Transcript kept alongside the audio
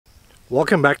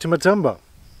Welcome back to Matamba.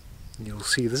 You'll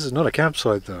see this is not a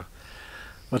campsite though.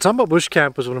 Matamba Bush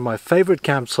Camp was one of my favorite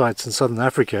campsites in southern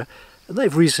Africa, and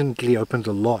they've recently opened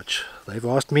a lodge. They've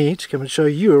asked me to come and show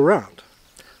you around.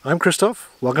 I'm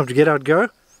Christoph, welcome to Get Out Go.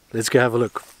 Let's go have a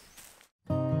look.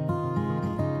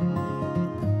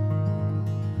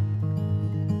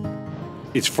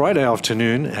 It's Friday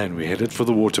afternoon and we're headed for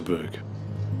the Waterberg.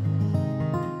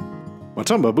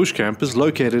 Matamba Bush Camp is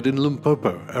located in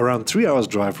Limpopo, around 3 hours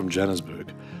drive from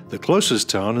Johannesburg. The closest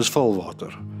town is Vaalwater.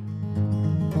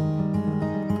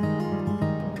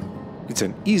 It's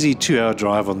an easy 2-hour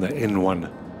drive on the N1.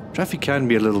 Traffic can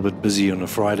be a little bit busy on a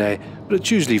Friday, but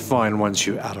it's usually fine once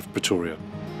you're out of Pretoria.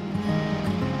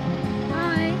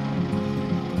 Hi.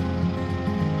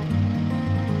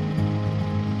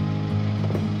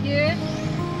 You?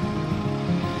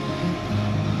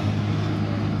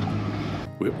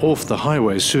 We're off the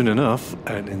highway soon enough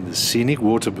and in the scenic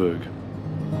Waterberg.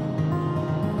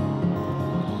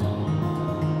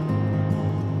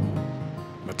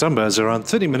 Matamba is around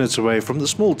 30 minutes away from the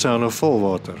small town of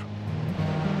Vaalwater.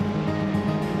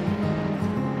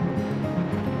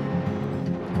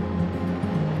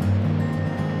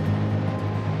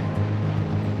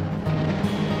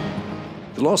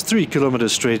 The last 3-kilometer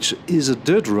stretch is a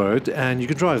dirt road and you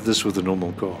can drive this with a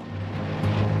normal car.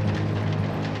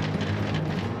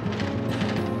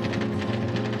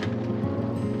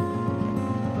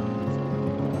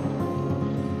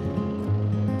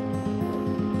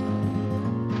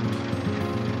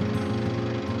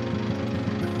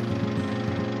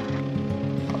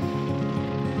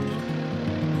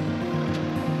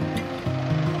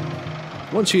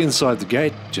 Once you're inside the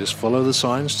gate, just follow the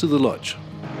signs to the lodge.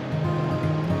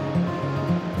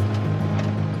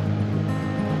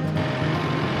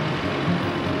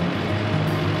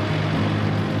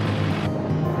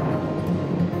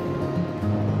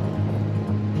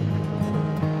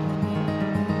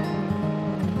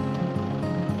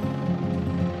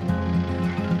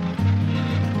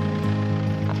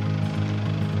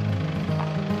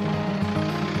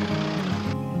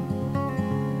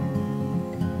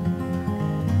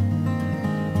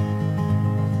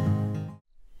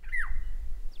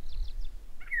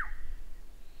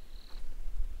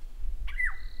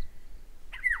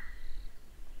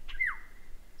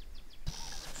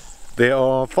 There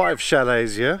are 5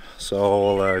 chalets here,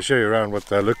 so I'll show you around what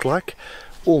they look like.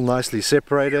 All nicely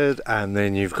separated, and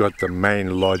then you've got the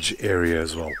main lodge area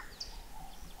as well.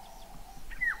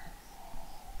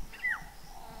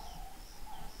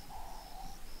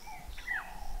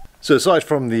 So aside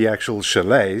from the actual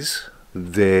chalets,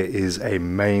 there is a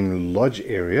main lodge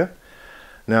area.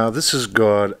 Now this has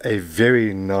got a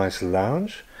very nice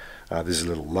lounge. There's a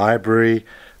little library.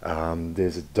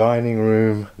 There's a dining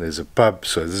room, there's a pub,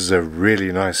 so this is a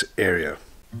really nice area.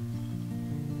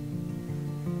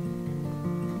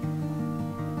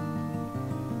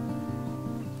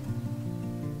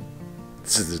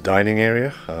 This is the dining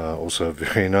area, also a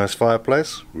very nice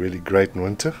fireplace, really great in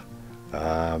winter.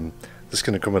 This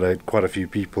can accommodate quite a few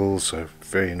people, so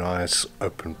very nice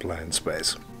open plan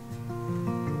space.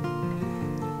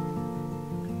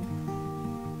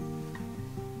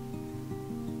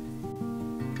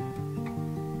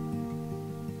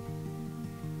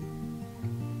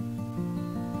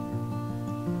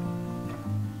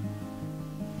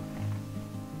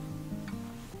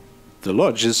 The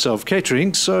lodge is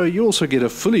self-catering, so you also get a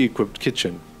fully equipped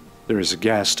kitchen. There is a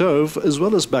gas stove as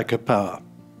well as backup power.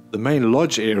 The main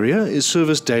lodge area is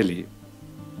serviced daily.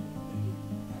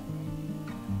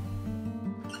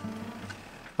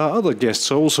 Our other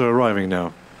guests are also arriving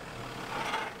now.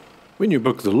 When you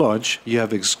book the lodge, you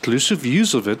have exclusive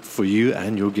views of it for you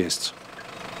and your guests.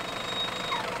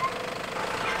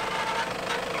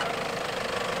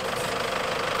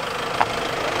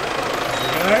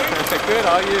 Good,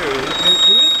 how are you?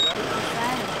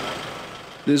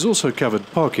 There's also covered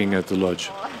parking at the lodge.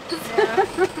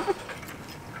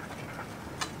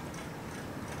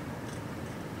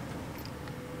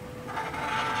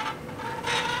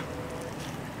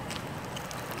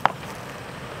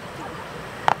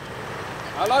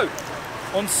 Hallo,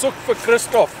 ons soek vir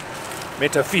Christoph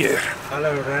met 'n vuur.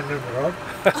 Hallo random Rob.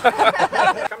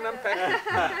 Come and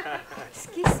pack.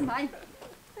 Excuse me.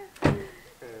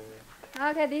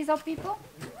 Okay, these are people.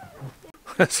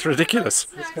 That's ridiculous.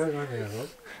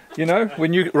 You know,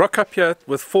 when you rock up here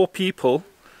with 4 people,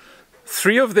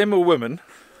 3 of them are women,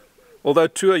 although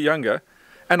 2 are younger,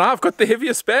 and I've got the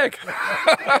heaviest bag.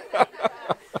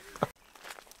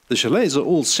 The chalets are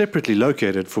all separately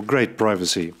located for great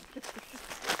privacy.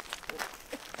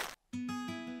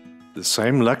 The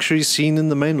same luxury seen in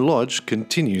the main lodge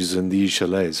continues in these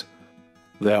chalets.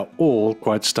 They are all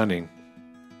quite stunning.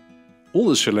 All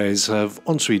the chalets have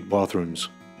ensuite bathrooms.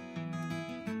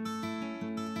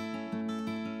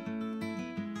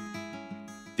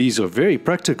 These are very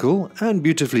practical and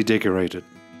beautifully decorated.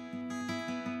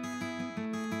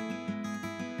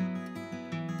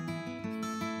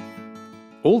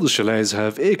 All the chalets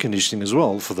have air conditioning as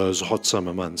well for those hot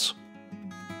summer months.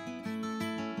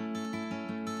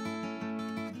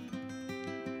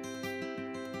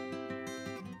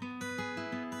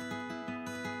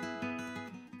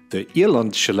 The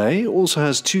Ierland chalet also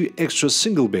has 2 extra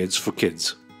single beds for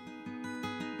kids.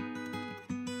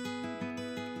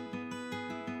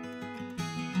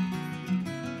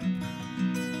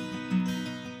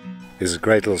 There's a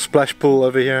great little splash pool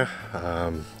over here,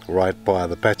 right by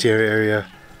the patio area.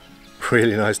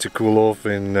 Really nice to cool off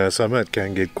in summer. It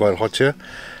can get quite hot here.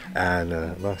 And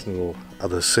a nice little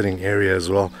other sitting area as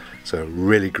well. So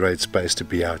really great space to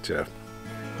be out here.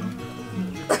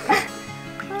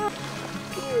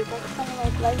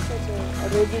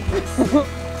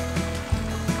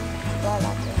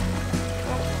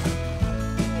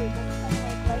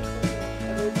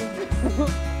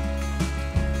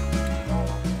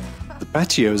 The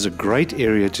patio is a great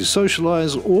area to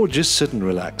socialize or just sit and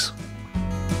relax.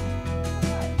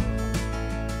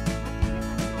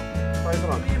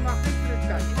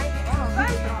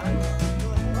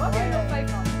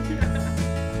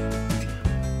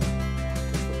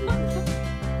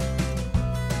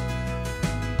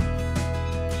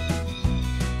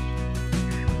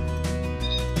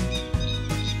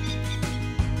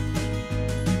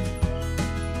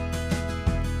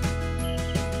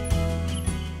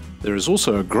 There is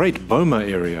also a great boma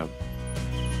area.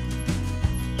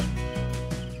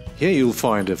 Here you'll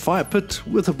find a fire pit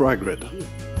with a braai grid.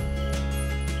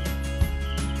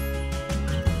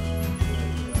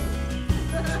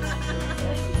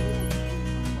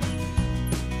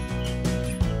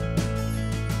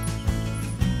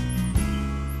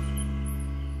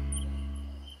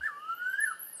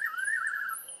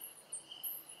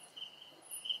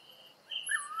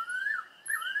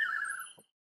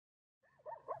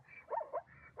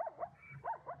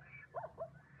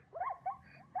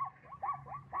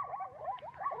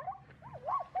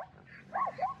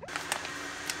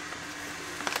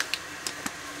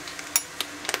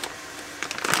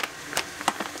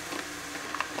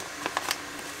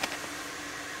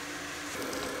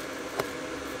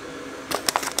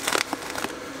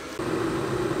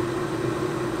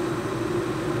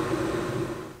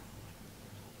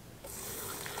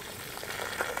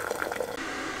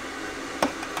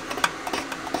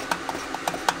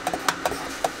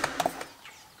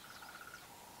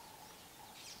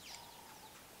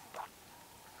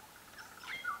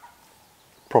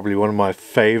 Probably one of my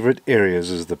favorite areas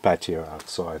is the patio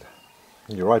outside.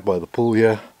 You're right by the pool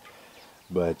here,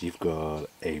 but you've got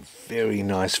a very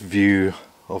nice view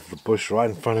of the bush right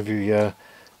in front of you here,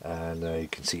 and you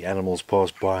can see animals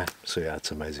pass by, so yeah,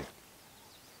 it's amazing.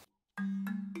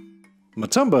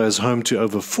 Matamba is home to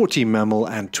over 40 mammal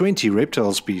and 20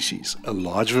 reptile species, a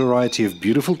large variety of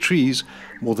beautiful trees,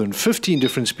 more than 15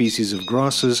 different species of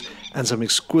grasses, and some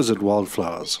exquisite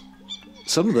wildflowers.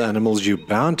 Some of the animals you're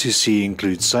bound to see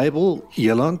include sable,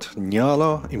 eland,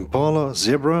 nyala, impala,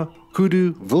 zebra,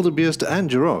 kudu, wildebeest and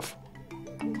giraffe.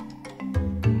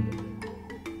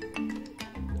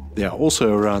 There are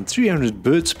also around 300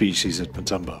 bird species at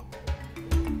Matamba.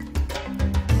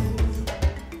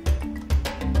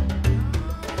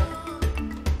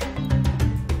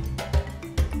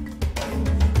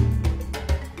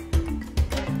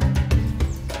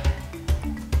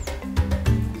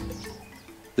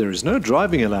 There is no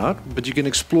driving allowed, but you can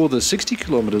explore the 60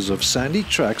 kilometers of sandy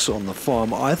tracks on the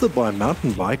farm either by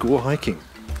mountain bike or hiking.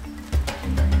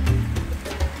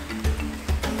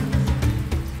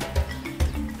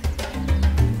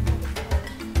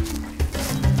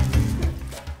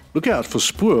 Look out for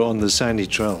spoor on the sandy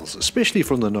trails, especially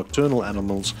from the nocturnal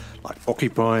animals like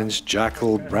porcupines,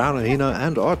 jackal, brown hyena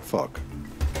and aardvark.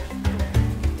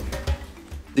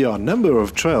 There are a number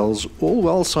of trails, all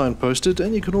well signposted,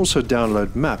 and you can also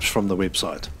download maps from the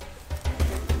website.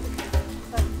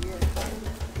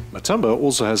 Matamba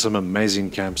also has some amazing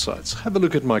campsites. Have a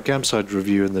look at my campsite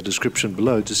review in the description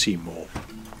below to see more.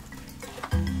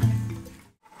 And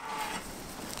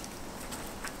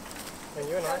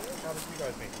you and I, how did you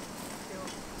guys meet?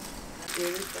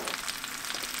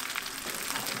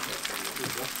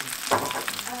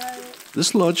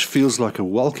 This lodge feels like a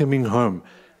welcoming home,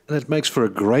 and it makes for a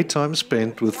great time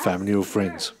spent with family or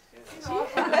friends.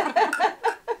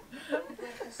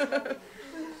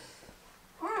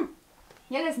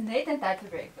 Julle is net in tyd vir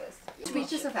breakfast.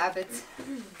 Creatures of habit.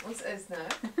 Ons is nou.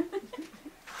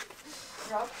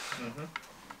 Rob.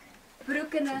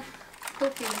 broek en 'n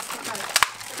toppie is te koud.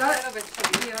 Ja,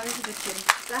 dis 'n bietjie.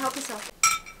 So help yourself.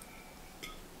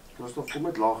 Was toch kom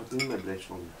met lage doen met bridge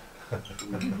van.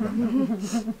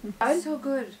 So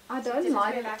good. I don't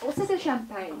like also the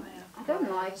champagne. I don't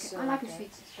like I like a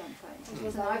sweet champagne. It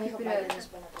was like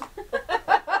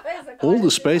All the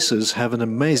spaces have an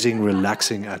amazing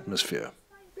relaxing atmosphere.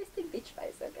 resting beach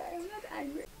face, okay? I'm not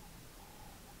angry.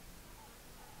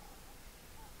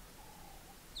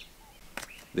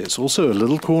 There's also a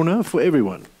little corner for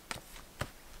everyone.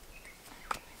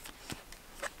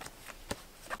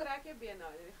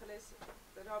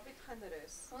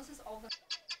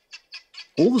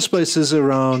 All the spaces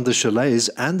around the chalets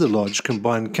and the lodge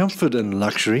combine comfort and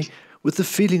luxury with the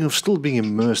feeling of still being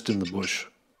immersed in the bush.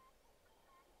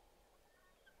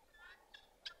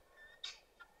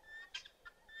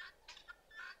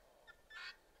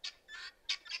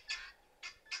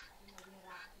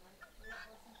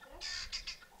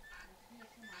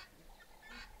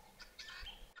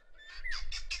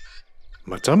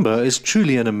 Matamba is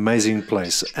truly an amazing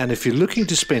place, and if you're looking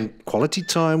to spend quality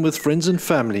time with friends and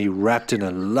family wrapped in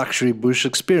a luxury bush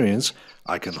experience,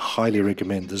 I can highly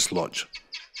recommend this lodge.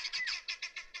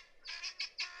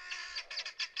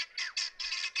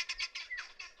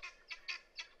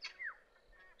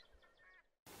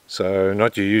 So,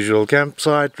 not your usual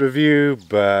campsite review,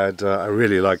 but I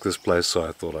really like this place, so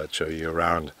I thought I'd show you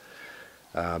around.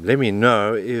 Let me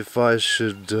know if I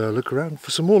should look around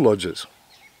for some more lodges.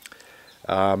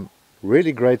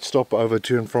 Really great stop over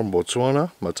to and from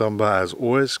Botswana. Matamba, as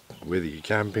always, whether you're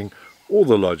camping or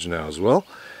the lodge now as well.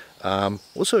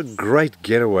 Also a great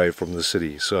getaway from the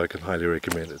city, so I can highly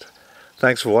recommend it.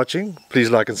 Thanks for watching. Please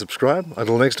like and subscribe.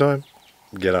 Until next time,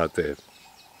 get out there.